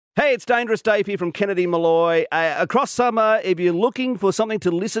Hey, it's Dangerous Dave here from Kennedy Malloy. Across summer, if you're looking for something to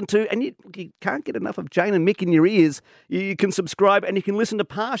listen to and you can't get enough of Jane and Mick in your ears, you can subscribe and you can listen to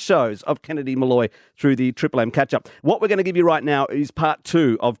past shows of Kennedy Malloy through the Triple M catch-up. What we're going to give you right now is part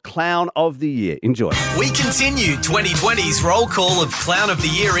 2 of Clown of the Year. Enjoy. We continue 2020's roll call of Clown of the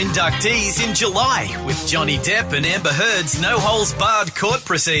Year inductees in July with Johnny Depp and Amber Heard's no-holds-barred court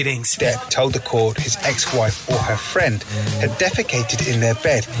proceedings. Depp told the court his ex-wife or her friend had defecated in their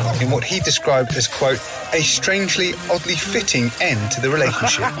bed in what he described as, quote, a strangely, oddly fitting end to the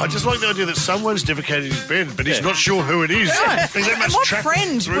relationship. I just like the idea that someone's defecated in his bed, but he's not sure who it is. Yeah. There's that much What traffic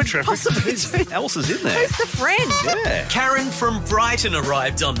friend through would traffic. possibly do? Who else is in there? Who's the friend? Yeah. Karen from Brighton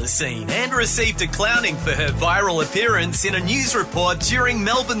arrived on the scene and received a clowning for her viral appearance in a news report during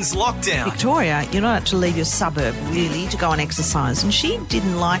Melbourne's lockdown. Victoria, you're not allowed to leave your suburb, really, to go and exercise. And she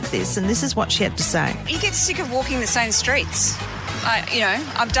didn't like this, and this is what she had to say. You get sick of walking the same streets.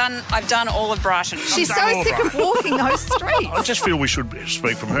 I've done all of Brighton. She's so sick of walking those streets. I just feel we should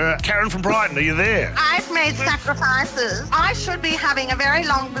speak from her. Karen from Brighton, are you there? I've made sacrifices. I should be having a very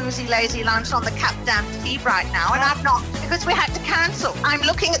long, boozy, lazy lunch on the Capdam Tebe right now, and I'm not because we had to cancel. I'm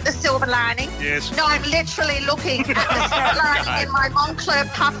looking at the silver lining. Yes. No, I'm literally looking at the silver lining in my Moncler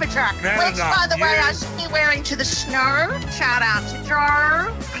puffer jacket, which, by the way, I should be wearing to the snow. Shout out to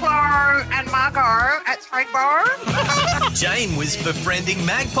Joe, Chloe, and Margot at Spring Bar. Jane was befriending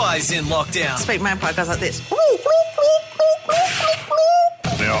magpies in lockdown. Speak magpie goes like this.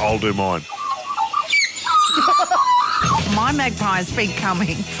 Now I'll do mine. My magpie's been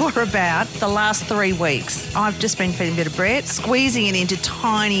coming for about the last 3 weeks. I've just been feeding a bit of bread, squeezing it into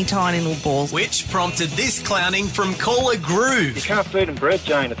tiny, tiny little balls. Which prompted this clowning from Caller Groove. You can't feed them bread,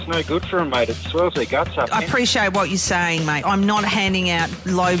 Jane. It's no good for them, mate. It swells their guts up. I appreciate what you're saying, mate. I'm not handing out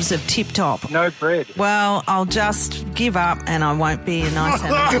loaves of Tip Top. No bread. Well, I'll just give up and I won't be a nice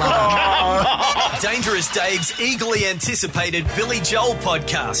animal. Dangerous Dave's eagerly anticipated Billy Joel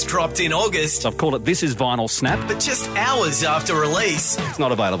podcast dropped in August, I've called it This Is Vinyl Snap. but just hours after release. It's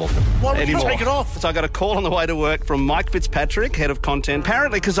not available Why would you anymore. take it off? So I got a call on the way to work from Mike Fitzpatrick, head of content.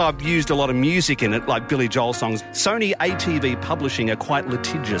 Apparently, because I've used a lot of music in it, like Billy Joel songs, Sony ATV Publishing are quite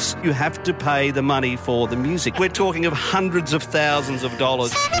litigious. You have to pay the money for the music. We're talking of hundreds of thousands of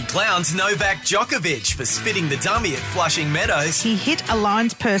dollars. He clowns Novak Djokovic for spitting the dummy at Flushing Meadows. He hit a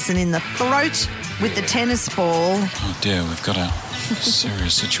linesperson in the throat with the tennis ball. Oh dear, we've got a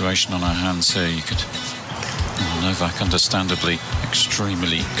serious situation on our hands here. You could... Novak, understandably,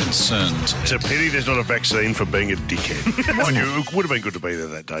 extremely concerned. It's a pity there's not a vaccine for being a dickhead. Mind you, it would have been good to be there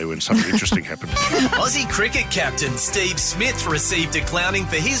that day when something interesting happened. Aussie cricket captain Steve Smith received a clowning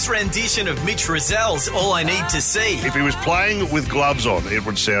for his rendition of Mitch Rozell's All I Need to See. If he was playing with gloves on, it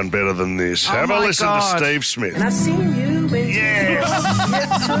would sound better than this. Have a my listen God. to Steve Smith. I seen you when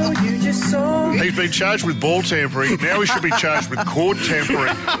Yes! so you just saw. He's been charged with ball tampering. Now he should be charged with cord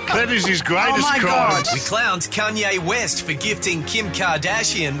tampering. That is his greatest my crime. God. We clowned Kanye West for gifting Kim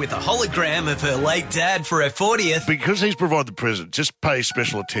Kardashian with a hologram of her late dad for her 40th. Because he's provided the present, just pay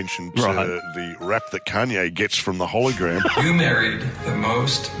special attention to the rap that Kanye gets from the hologram. You married the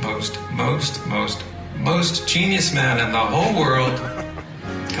most genius man in the whole world,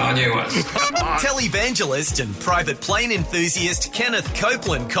 Kanye West. Televangelist and private plane enthusiast Kenneth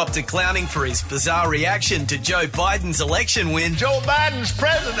Copeland copped a clowning for his bizarre reaction to Joe Biden's election win. Joe Biden's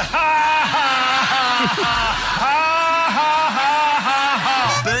president. Ha ha ha ha ha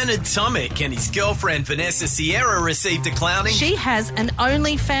ha. Bernard Tomic and his girlfriend Vanessa Sierra received a clowning. She has an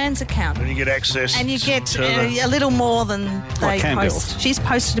OnlyFans account. And you get access And you get to the... a little more than they Cam post. Girls. She's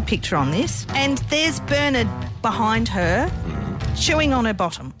posted a picture on this, and there's Bernard behind her, chewing on her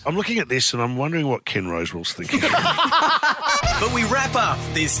bottom. I'm looking at this and I'm wondering what Ken Rosewell's thinking. But we wrap up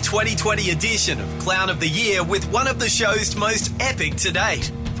this 2020 edition of Clown of the Year with one of the show's most epic to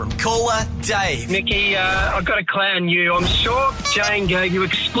date. From caller Dave. Nikki, I've got to clown you. I'm sure Jane gave you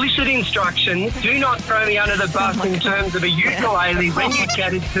explicit instructions. Do not throw me under the bus in terms of a ukulele when you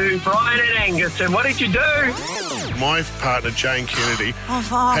chatted to Brian and Angus. And what did you do? My partner, Jane Kennedy, I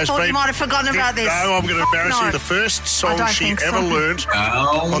thought you might have forgotten about this. No, I'm going to embarrass No. you. The first song don't she think ever so. learnt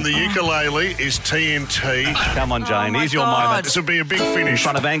on the ukulele is TNT. Come on, Jane. my Here's your God. moment. This would be a big In finish.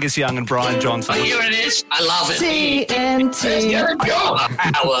 front of Angus Young and Brian Johnson. Here it is. I love it. TNT.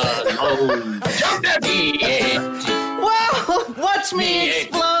 Jump that Wow, watch me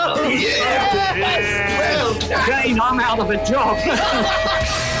explode. Jane, I'm out of a job.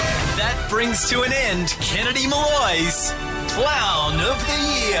 That brings to an end Kennedy Malloy's Clown of the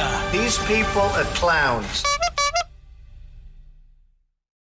Year. These people are clowns.